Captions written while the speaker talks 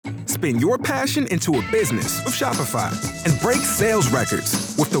spin your passion into a business with Shopify and break sales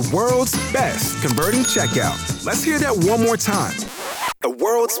records with the world's best converting checkout. Let's hear that one more time. The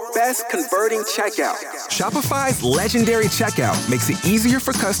world's best converting checkout. Shopify's legendary checkout makes it easier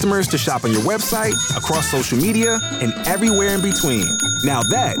for customers to shop on your website, across social media, and everywhere in between. Now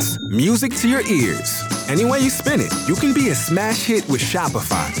that's music to your ears. Any way you spin it, you can be a smash hit with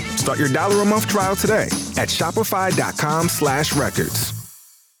Shopify. Start your $1 a month trial today at shopify.com/records.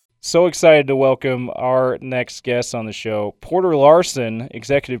 So excited to welcome our next guest on the show, Porter Larson,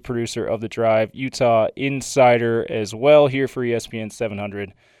 executive producer of The Drive, Utah insider as well, here for ESPN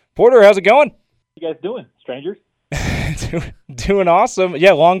 700. Porter, how's it going? How you guys doing, strangers? Doing awesome.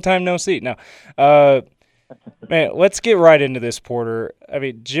 Yeah, long time no see. Now, man, let's get right into this, Porter. I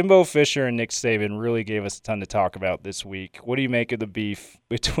mean, Jimbo Fisher and Nick Saban really gave us a ton to talk about this week. What do you make of the beef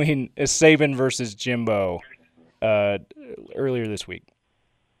between Saban versus Jimbo earlier this week?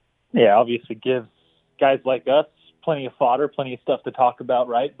 Yeah, obviously gives guys like us plenty of fodder, plenty of stuff to talk about,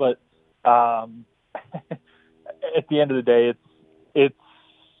 right? But at the end of the day, it's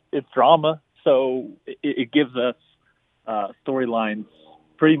drama, so it gives us storylines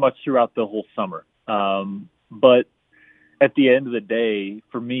pretty much throughout the whole summer. But at the end of the day,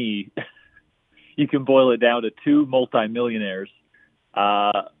 for me, you can boil it down to two multimillionaires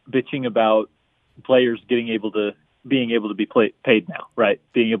bitching about players being able to be paid now, right?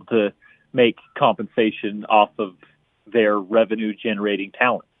 Being able to make compensation off of their revenue-generating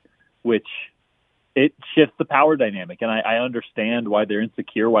talent, which it shifts the power dynamic. And I understand why they're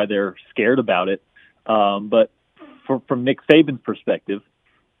insecure, why they're scared about it. But from Nick Saban's perspective,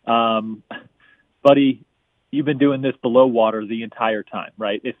 buddy, you've been doing this below water the entire time,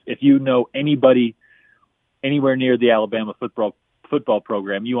 right? If you know anybody anywhere near the Alabama football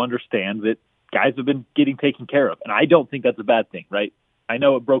program, you understand that guys have been getting taken care of. And I don't think that's a bad thing, right? I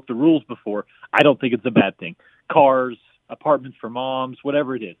know it broke the rules before. I don't think it's a bad thing. Cars, apartments for moms,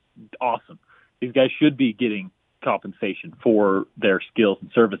 whatever it is, awesome. These guys should be getting compensation for their skills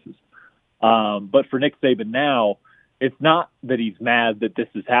and services. But for Nick Saban now, it's not that he's mad that this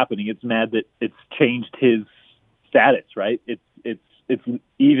is happening. It's mad that it's changed his status, right? It's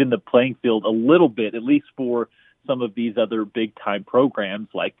even the playing field a little bit, at least for some of these other big time programs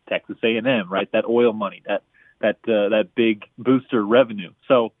like Texas A&M, right? That oil money, that big booster revenue.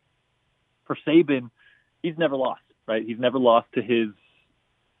 So for Saban, he's never lost, right? He's never lost to his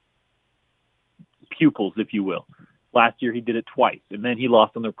pupils, if you will. Last year he did it twice, and then he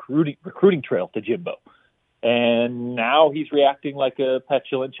lost on the recruiting trail to Jimbo. And now he's reacting like a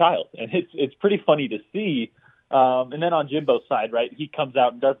petulant child. And it's pretty funny to see. And then on Jimbo's side, right, he comes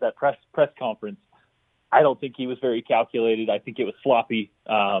out and does that press conference. I don't think he was very calculated. I think it was sloppy.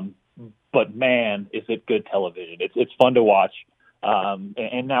 But, man, is it good television. It's fun to watch.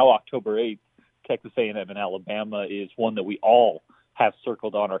 And now October 8th, Texas A&M and Alabama is one that we all have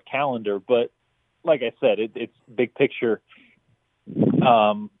circled on our calendar. But, like I said, it's big picture.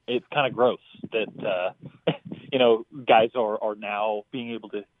 It's kind of gross that, guys are now being able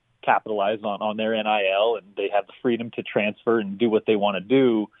to capitalize on their NIL, and they have the freedom to transfer and do what they want to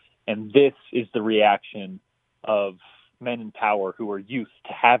do. And this is the reaction of men in power who are used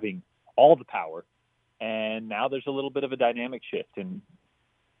to having all the power. And now there's a little bit of a dynamic shift. And,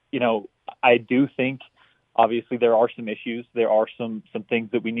 I do think, obviously, there are some issues. There are some things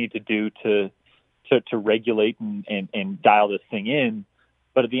that we need to do to regulate and dial this thing in.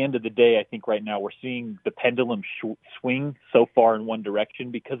 But at the end of the day, I think right now we're seeing the pendulum swing so far in one direction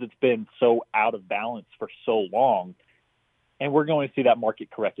because it's been so out of balance for so long. And we're going to see that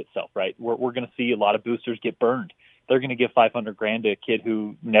market correct itself, right? We're going to see a lot of boosters get burned. They're going to give $500,000 to a kid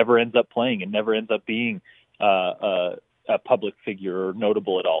who never ends up playing and never ends up being a public figure or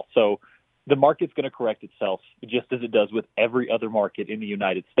notable at all. So the market's going to correct itself just as it does with every other market in the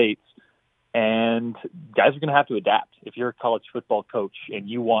United States. And guys are going to have to adapt. If you're a college football coach and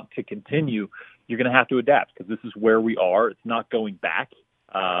you want to continue, you're going to have to adapt because this is where we are. It's not going back.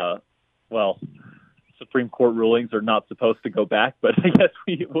 Supreme Court rulings are not supposed to go back, but I guess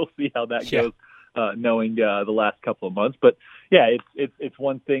we'll see how that goes, knowing the last couple of months. But yeah, it's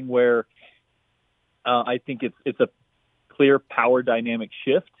one thing where I think it's a clear power dynamic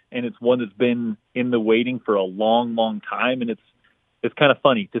shift, and it's one that's been in the waiting for a long, long time, and it's kind of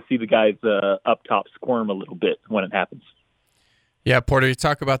funny to see the guys up top squirm a little bit when it happens. Yeah, Porter, you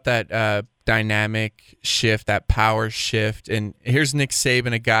talk about that dynamic shift, that power shift, and here's Nick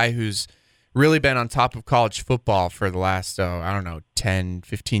Saban, a guy who's really been on top of college football for the last, 10,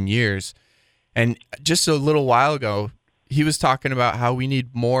 15 years. And just a little while ago, he was talking about how we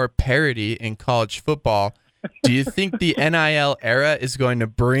need more parity in college football. Do you think the NIL era is going to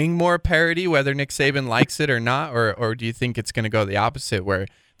bring more parity, whether Nick Saban likes it or not, or do you think it's going to go the opposite, where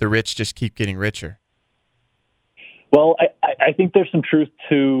the rich just keep getting richer? Well, I think there's some truth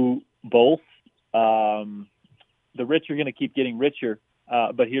to both. The rich are going to keep getting richer,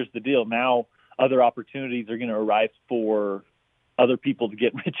 but here's the deal. Now other opportunities are going to arise for other people to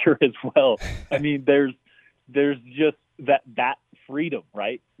get richer as well. I mean, there's just that freedom,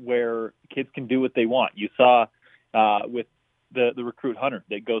 right, where kids can do what they want. You saw with the recruit Hunter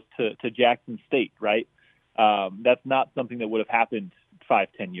that goes to Jackson State, right? That's not something that would have happened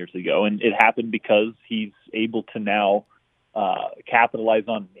 5-10 years ago, and it happened because he's able to now capitalize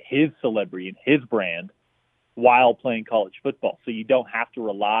on his celebrity and his brand while playing college football. So you don't have to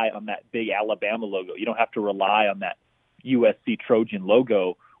rely on that big Alabama logo. You don't have to rely on that USC Trojan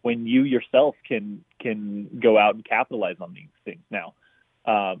logo when you yourself can go out and capitalize on these things now.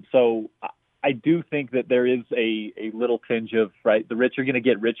 So I do think that there is a little tinge of, right, the rich are going to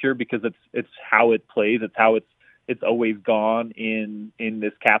get richer because it's how it plays. It's how it's always gone in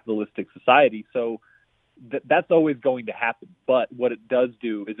this capitalistic society. So that's always going to happen. But what it does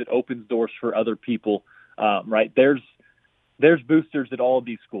do is it opens doors for other people, right? There's boosters at all of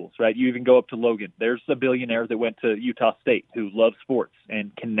these schools, right? You even go up to Logan. There's a billionaire that went to Utah State who loves sports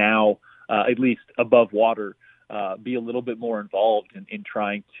and can now, at least above water, be a little bit more involved in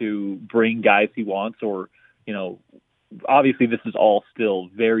trying to bring guys he wants, or, obviously this is all still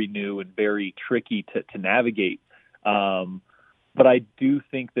very new and very tricky to navigate. But I do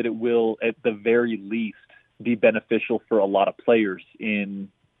think that it will, at the very least, be beneficial for a lot of players in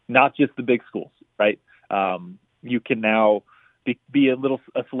not just the big schools, right? You can now be a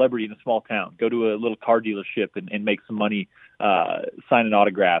celebrity in a small town, go to a little car dealership and make some money, signing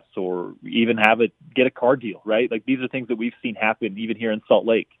autographs, or even get a car deal, right? Like, these are things that we've seen happen even here in Salt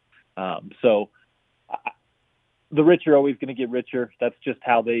Lake. So the rich are always going to get richer. That's just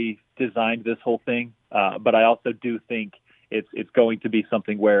how they designed this whole thing. But I also do think it's going to be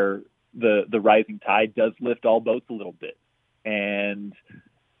something where the rising tide does lift all boats a little bit. And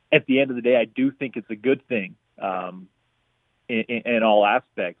at the end of the day, I do think it's a good thing. In all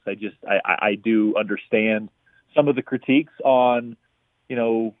aspects. I do understand some of the critiques on,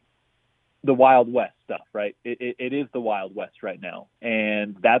 the Wild West stuff, right? It is the Wild West right now.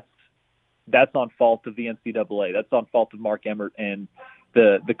 And that's on fault of the NCAA. That's on fault of Mark Emmert and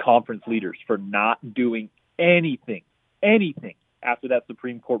the conference leaders for not doing anything after that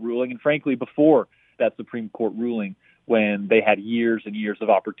Supreme Court ruling. And frankly, before that Supreme Court ruling, when they had years and years of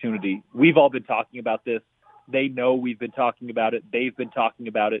opportunity. We've all been talking about this. They know we've been talking about it. They've been talking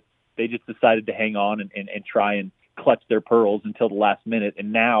about it. They just decided to hang on and try and clutch their pearls until the last minute.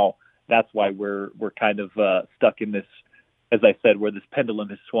 And now that's why we're kind of stuck in this, as I said, where this pendulum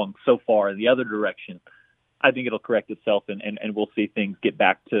has swung so far in the other direction. I think it'll correct itself, and we'll see things get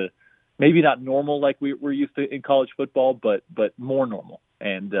back to maybe not normal like we're used to in college football, but more normal.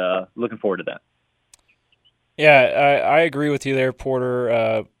 And looking forward to that. Yeah, I agree with you there,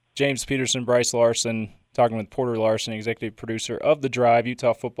 Porter. James Peterson, Bryce Larson, talking with Porter Larson, executive producer of The Drive,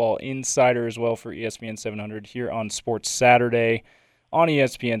 Utah Football Insider as well for ESPN 700 here on Sports Saturday on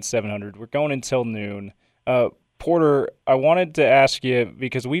ESPN 700. We're going until noon. Porter, I wanted to ask you,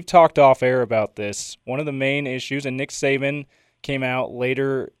 because we've talked off air about this, one of the main issues, and Nick Saban came out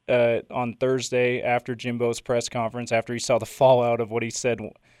later on Thursday after Jimbo's press conference, after he saw the fallout of what he said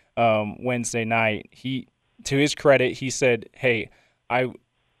Wednesday night. To his credit, he said, "Hey,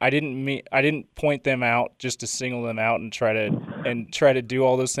 I didn't point them out just to single them out and try to do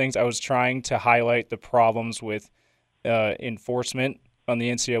all those things. I was trying to highlight the problems with enforcement on the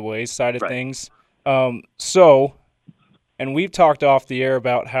NCAA side of things." And we've talked off the air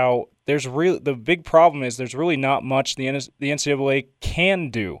about how the big problem is there's really not much the NCAA can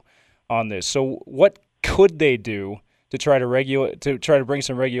do on this. So what could they do to try to bring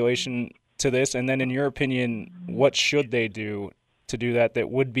some regulation to this? And then, in your opinion, what should they do to do that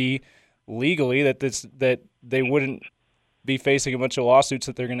would be legally, that they wouldn't be facing a bunch of lawsuits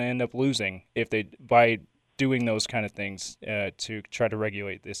that they're going to end up losing by doing those kind of things to try to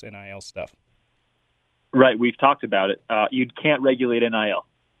regulate this NIL stuff? Right. We've talked about it. You can't regulate NIL.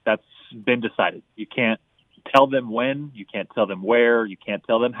 That's been decided. You can't tell them when, you can't tell them where, you can't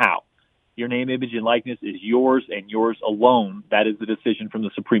tell them how. Your name, image, and likeness is yours and yours alone. That is the decision from the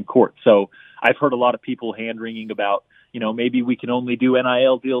Supreme Court. So I've heard a lot of people hand-wringing about, maybe we can only do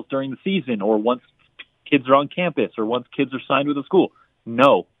NIL deals during the season, or once kids are on campus, or once kids are signed with a school.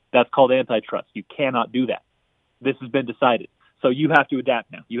 No, that's called antitrust. You cannot do that. This has been decided. So you have to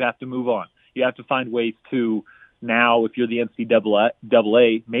adapt now. You have to move on. You have to find ways to now, if you're the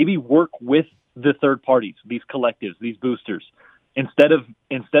NCAA, maybe work with the third parties, these collectives, these boosters, instead of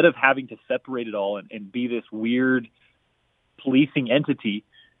having to separate it all and be this weird policing entity,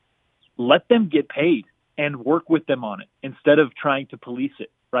 let them get paid and work with them on it instead of trying to police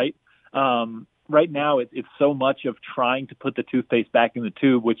it, right? Right now, it's so much of trying to put the toothpaste back in the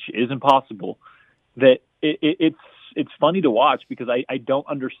tube, which is impossible, that it's funny to watch because I don't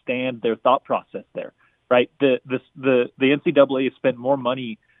understand their thought process there, right? The NCAA has spent more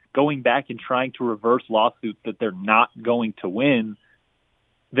money going back and trying to reverse lawsuits that they're not going to win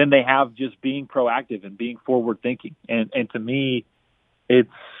than they have just being proactive and being forward thinking. And to me, it's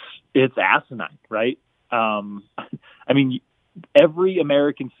asinine, right? I mean, every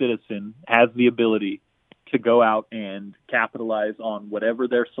American citizen has the ability to go out and capitalize on whatever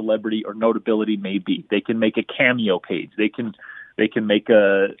their celebrity or notability may be. They can make a Cameo page. They can make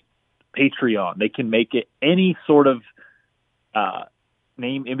a Patreon. They can make it any sort of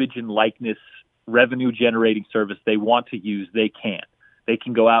name, image, and likeness revenue generating service they want to use. They can. They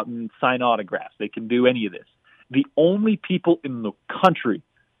can go out and sign autographs. They can do any of this. The only people in the country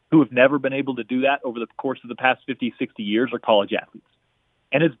who have never been able to do that over the course of the past 50, 60 years are college athletes.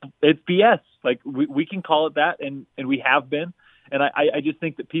 And it's BS. Like we can call it that, and we have been. And I just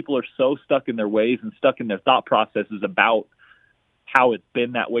think that people are so stuck in their ways and stuck in their thought processes about how it's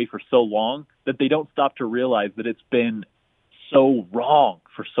been that way for so long that they don't stop to realize that it's been so wrong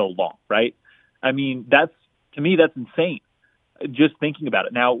for so long, right? I mean, to me, that's insane. Just thinking about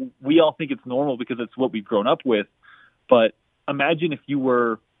it. Now, we all think it's normal because it's what we've grown up with, but imagine if you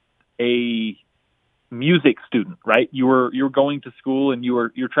were a music student, right? You're going to school and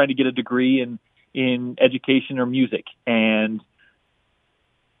you're trying to get a degree in education or music, and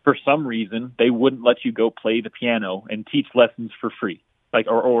for some reason they wouldn't let you go play the piano and teach lessons for free, like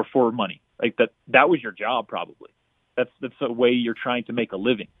or for money. Like that was your job probably. That's a way you're trying to make a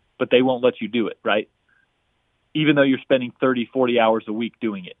living, but they won't let you do it, right? Even though you're spending 30, 40 hours a week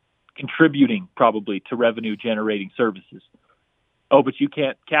doing it, contributing probably to revenue generating services. Oh, but you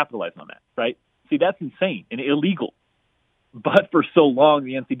can't capitalize on that, right? See, that's insane and illegal. But for so long,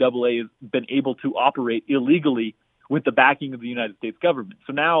 the NCAA has been able to operate illegally with the backing of the United States government.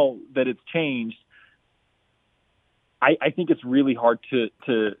 So now that it's changed, I think it's really hard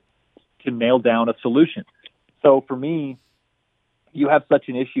to nail down a solution. So for me, you have such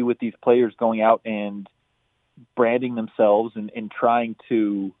an issue with these players going out and branding themselves and trying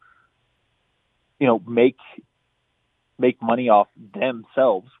to, make money off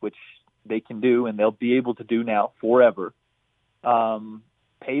themselves, which they can do and they'll be able to do now forever.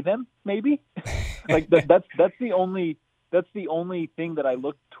 Pay them maybe. Like that's the only thing that I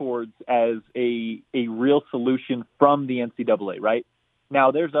look towards as a real solution from the NCAA, right? Now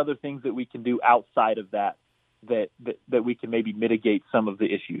there's other things that we can do outside of that we can maybe mitigate some of the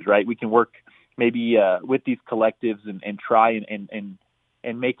issues, right? We can work maybe with these collectives and try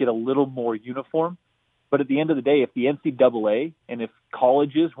and make it a little more uniform. But at the end of the day, if the NCAA and if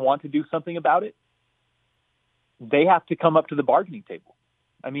colleges want to do something about it, they have to come up to the bargaining table.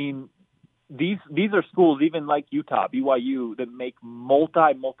 I mean, these are schools, even like Utah, BYU, that make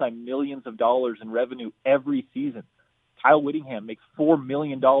multi-millions of dollars in revenue every season. Kyle Whittingham makes $4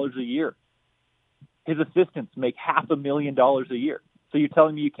 million a year. His assistants make $500,000 a year. So you're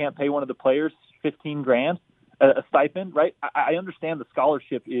telling me you can't pay one of the players $15,000 a stipend, right? I understand the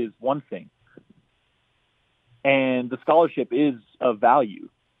scholarship is one thing, and the scholarship is of value,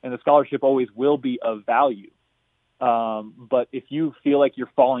 and the scholarship always will be of value. But if you feel like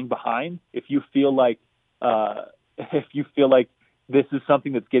you're falling behind, if you feel like this is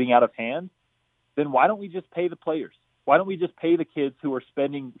something that's getting out of hand, then why don't we just pay the players? Why don't we just pay the kids who are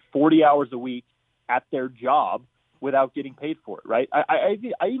spending 40 hours a week at their job without getting paid for it, right? I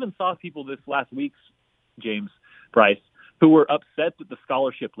even saw people this last week, James, Bryce, who were upset that the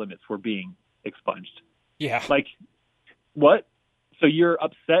scholarship limits were being expunged. Yeah. Like, what? So you're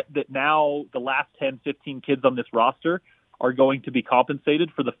upset that now the last 10, 15 kids on this roster are going to be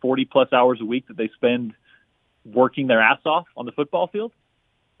compensated for the 40-plus hours a week that they spend working their ass off on the football field?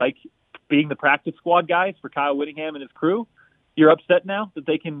 Like being the practice squad guys for Kyle Whittingham and his crew? You're upset now that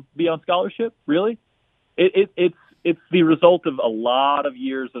they can be on scholarship? Really? It's the result of a lot of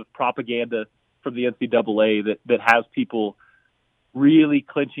years of propaganda from the NCAA that has people really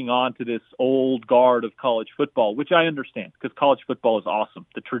clinching on to this old guard of college football, which I understand because college football is awesome.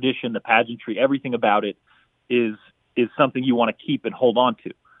 The tradition, the pageantry, everything about it is something you want to keep and hold on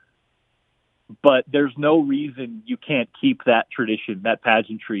to. But there's no reason you can't keep that tradition, that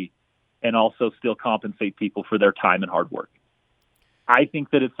pageantry, and also still compensate people for their time and hard work. I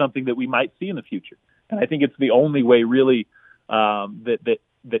think that it's something that we might see in the future. And I think it's the only way really that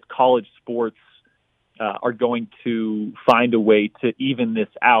that college sports are going to find a way to even this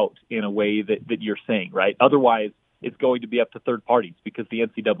out in a way that you're saying, right? Otherwise, it's going to be up to third parties because the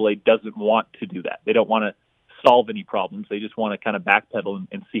NCAA doesn't want to do that. They don't want to solve any problems. They just want to kind of backpedal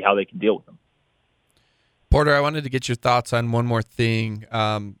and see how they can deal with them. Porter, I wanted to get your thoughts on one more thing.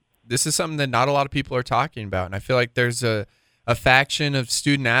 This is something that not a lot of people are talking about, and I feel like there's a faction of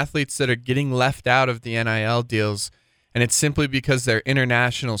student athletes that are getting left out of the NIL deals, and it's simply because they're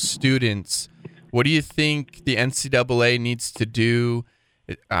international students. What do you think the NCAA needs to do?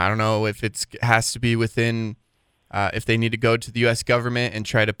 I don't know if it has to be within, if they need to go to the U.S. government and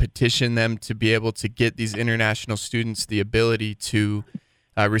try to petition them to be able to get these international students the ability to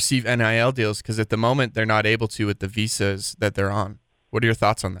receive NIL deals, because at the moment they're not able to with the visas that they're on. What are your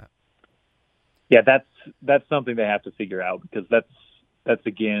thoughts on that? Yeah, that's something they have to figure out, because that's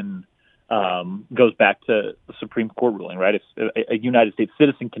again goes back to the Supreme Court ruling, right? If a United States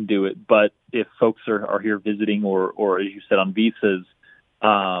citizen can do it, but if folks are here visiting or as you said on visas,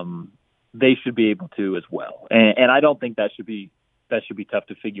 they should be able to as well. And I don't think that should be tough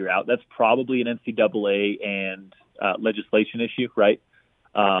to figure out. That's probably an NCAA and legislation issue, right?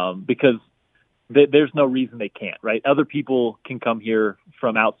 Because there's no reason they can't, right? Other people can come here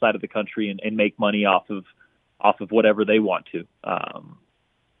from outside of the country and make money off of whatever they want to,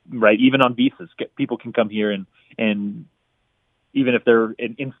 right? Even on visas, people can come here and even if they're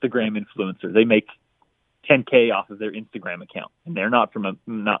an Instagram influencer, they make $10K off of their Instagram account, and they're not from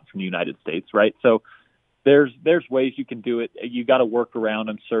the United States, right? So there's ways you can do it. You got to work around.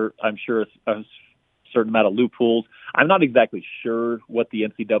 I'm sure a certain amount of loopholes. I'm not exactly sure what the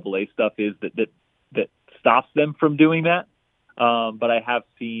NCAA stuff is that stops them from doing that, but I have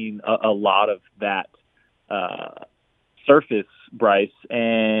seen a lot of that surface, Bryce,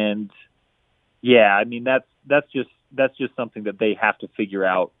 and yeah, I mean that's just something that they have to figure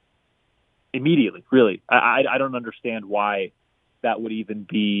out immediately. Really, I don't understand why that would even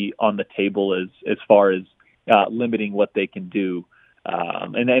be on the table as far as limiting what they can do.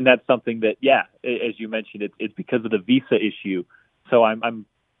 And that's something that, yeah, as you mentioned, it's because of the visa issue. So I'm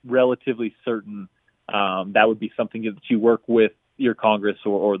relatively certain that would be something that you work with your Congress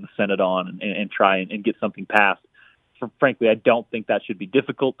or the Senate on and try and get something passed. Frankly, I don't think that should be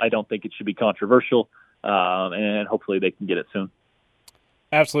difficult. I don't think it should be controversial, and hopefully they can get it soon.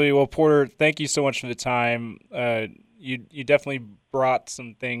 Absolutely. Well, Porter, thank you so much for the time. You definitely brought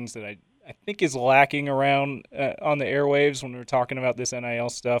some things that I think is lacking around on the airwaves when we're talking about this NIL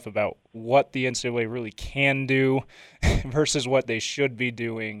stuff, about what the NCAA really can do versus what they should be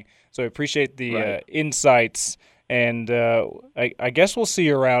doing. So I appreciate the insights, and I guess we'll see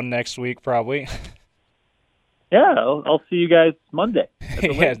you around next week probably. Yeah, I'll see you guys Monday.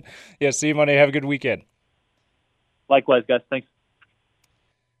 Yeah, see you Monday. Have a good weekend. Likewise, guys. Thanks.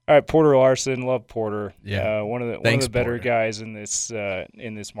 All right, Porter Larson, love Porter. Yeah, one of the better guys in this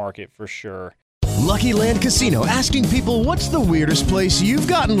market for sure. Lucky Land Casino, asking people, what's the weirdest place you've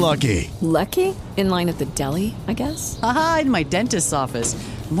gotten lucky? Lucky? In line at the deli, I guess? Aha, in my dentist's office.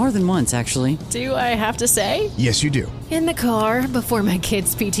 More than once, actually. Do I have to say? Yes, you do. In the car before my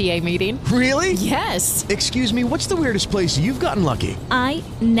kids' PTA meeting. Really? Yes. Excuse me, what's the weirdest place you've gotten lucky? I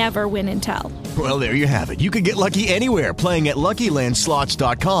never win and tell. Well, there you have it. You can get lucky anywhere, playing at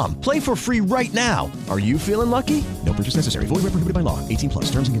LuckyLandSlots.com. Play for free right now. Are you feeling lucky? No purchase necessary. Void where prohibited by law. 18+.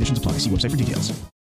 Terms and conditions apply. See website for details.